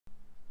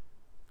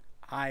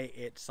Hi,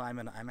 it's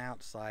Simon. I'm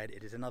outside.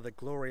 It is another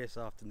glorious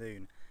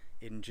afternoon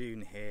in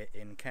June here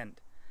in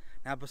Kent.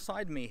 Now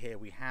beside me here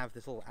we have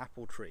this little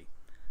apple tree.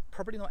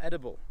 Probably not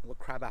edible, little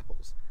crab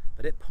apples,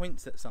 but it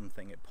points at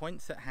something. It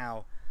points at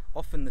how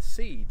often the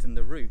seeds and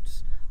the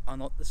roots are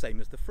not the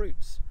same as the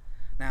fruits.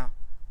 Now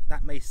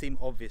that may seem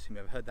obvious, you may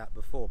have heard that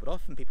before, but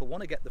often people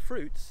want to get the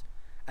fruits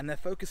and they're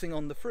focusing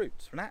on the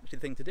fruits, when actually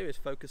the thing to do is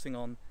focusing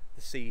on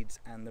the seeds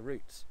and the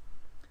roots.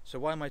 So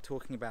why am I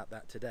talking about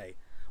that today?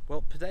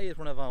 Well, today is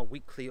one of our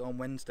weekly on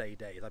Wednesday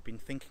days. I've been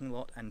thinking a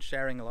lot and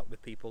sharing a lot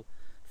with people,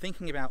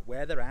 thinking about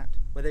where they're at,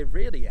 where they're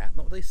really at,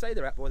 not what they say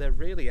they're at, but where they're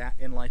really at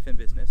in life and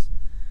business,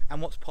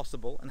 and what's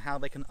possible and how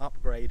they can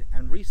upgrade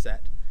and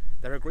reset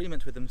their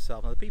agreements with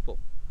themselves and other people.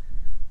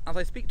 As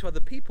I speak to other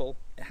people,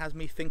 it has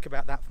me think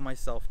about that for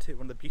myself too.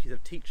 One of the beauties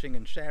of teaching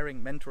and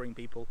sharing, mentoring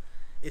people,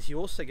 is you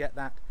also get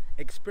that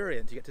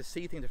experience. You get to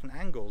see things different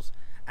angles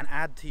and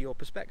add to your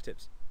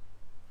perspectives.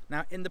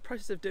 Now, in the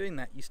process of doing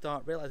that, you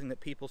start realizing that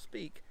people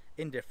speak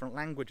in different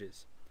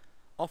languages.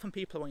 Often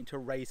people are wanting to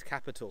raise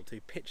capital,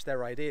 to pitch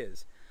their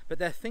ideas, but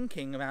they're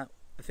thinking about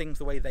things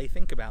the way they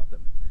think about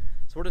them.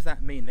 So what does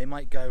that mean? They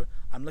might go,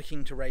 I'm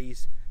looking to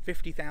raise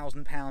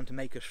 £50,000 to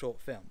make a short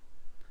film.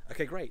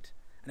 Okay, great.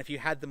 And if you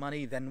had the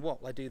money, then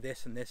what? Well, I do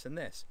this and this and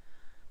this.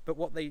 But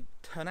what they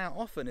turn out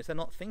often is they're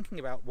not thinking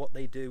about what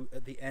they do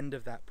at the end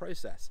of that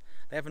process.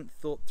 They haven't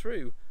thought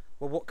through,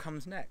 well, what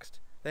comes next?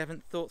 They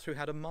haven't thought through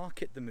how to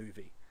market the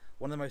movie.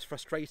 One of the most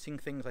frustrating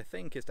things, I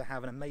think, is to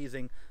have an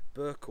amazing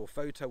book or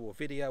photo or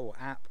video or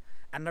app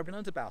and nobody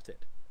knows about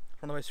it.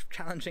 One of the most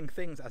challenging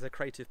things as a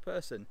creative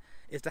person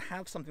is to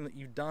have something that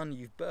you've done,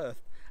 you've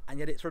birthed, and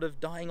yet it's sort of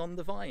dying on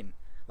the vine.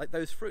 Like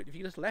those fruit, if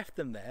you just left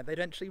them there, they'd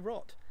eventually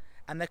rot.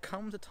 And there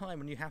comes a time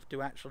when you have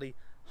to actually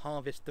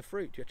harvest the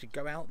fruit. You actually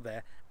go out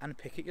there and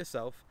pick it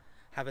yourself,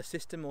 have a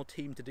system or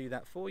team to do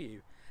that for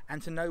you,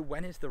 and to know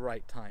when is the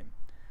right time.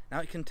 Now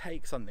it can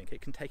take something.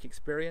 It can take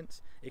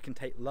experience, it can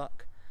take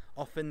luck.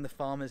 Often the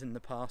farmers in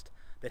the past,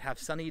 they'd have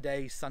sunny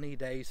days, sunny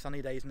days,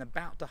 sunny days, and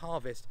about to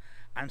harvest,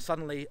 and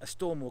suddenly a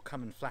storm will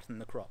come and flatten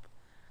the crop.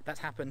 That's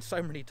happened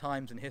so many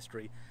times in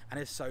history and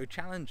is so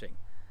challenging.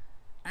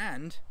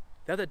 And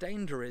the other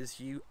danger is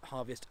you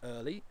harvest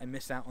early and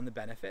miss out on the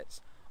benefits,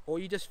 or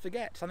you just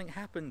forget, something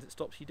happens that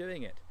stops you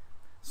doing it.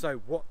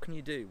 So what can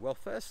you do? Well,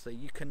 firstly,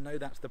 you can know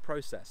that's the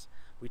process.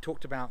 We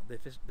talked about the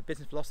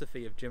business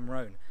philosophy of Jim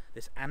Rohn,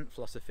 this ant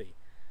philosophy.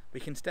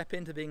 We can step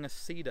into being a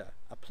seeder,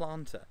 a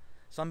planter,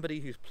 somebody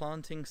who's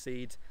planting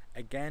seeds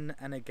again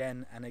and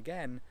again and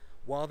again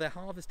while they're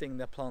harvesting,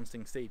 they're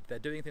planting seeds. They're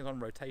doing things on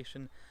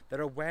rotation. They're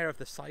aware of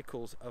the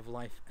cycles of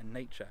life and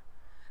nature.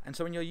 And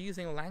so when you're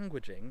using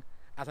languaging,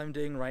 as I'm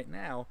doing right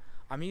now,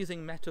 I'm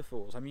using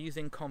metaphors, I'm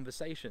using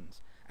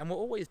conversations. And we're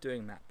always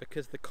doing that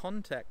because the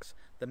context,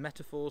 the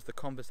metaphors, the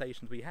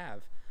conversations we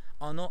have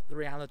are not the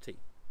reality.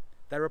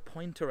 They're a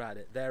pointer at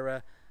it.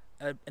 They're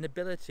an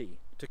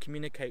ability to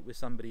communicate with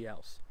somebody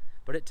else.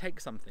 But it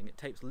takes something. It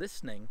takes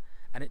listening,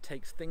 and it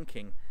takes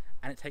thinking,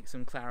 and it takes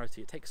some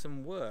clarity. It takes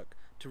some work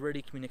to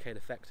really communicate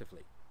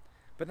effectively.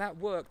 But that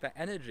work, that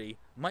energy,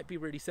 might be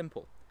really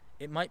simple.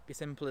 It might be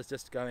simple as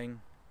just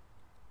going,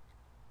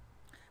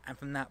 and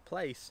from that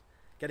place,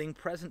 getting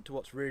present to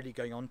what's really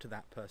going on to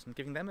that person,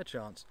 giving them a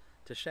chance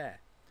to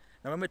share.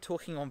 Now when we're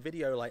talking on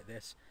video like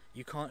this,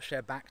 you can't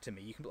share back to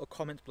me. You can put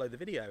comments below the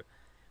video.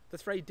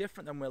 That's very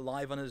different than we're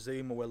live on a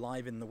Zoom or we're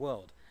live in the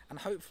world. And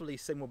hopefully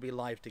soon we'll be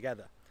live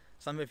together.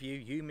 Some of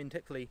you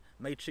particularly,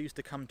 may choose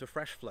to come to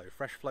FreshFlow,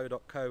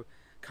 freshflow.co,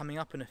 coming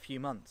up in a few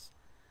months.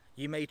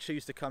 You may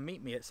choose to come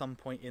meet me at some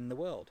point in the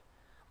world.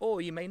 Or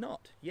you may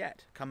not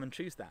yet come and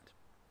choose that.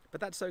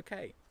 But that's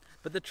okay.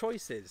 But the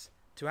choice is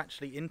to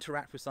actually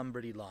interact with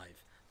somebody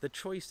live. The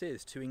choice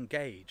is to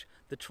engage.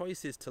 The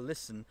choice is to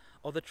listen,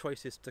 or the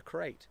choice is to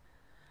create.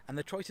 And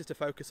the choice is to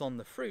focus on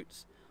the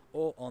fruits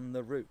or on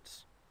the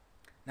roots.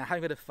 Now,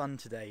 having a bit of fun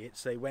today,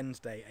 it's a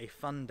Wednesday, a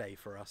fun day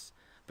for us,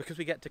 because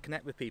we get to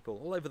connect with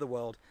people all over the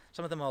world.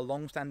 Some of them are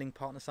long-standing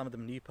partners, some of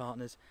them new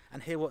partners,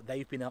 and hear what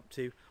they've been up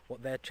to,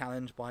 what they're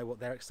challenged by, what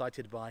they're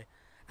excited by.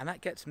 And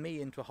that gets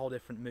me into a whole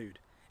different mood.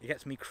 It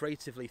gets me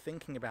creatively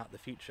thinking about the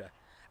future.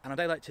 And a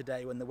day like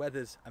today, when the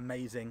weather's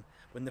amazing,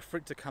 when the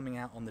fruits are coming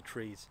out on the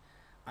trees,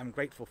 I'm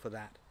grateful for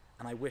that.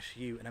 And I wish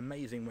you an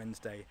amazing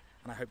Wednesday,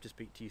 and I hope to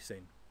speak to you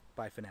soon.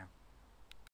 Bye for now.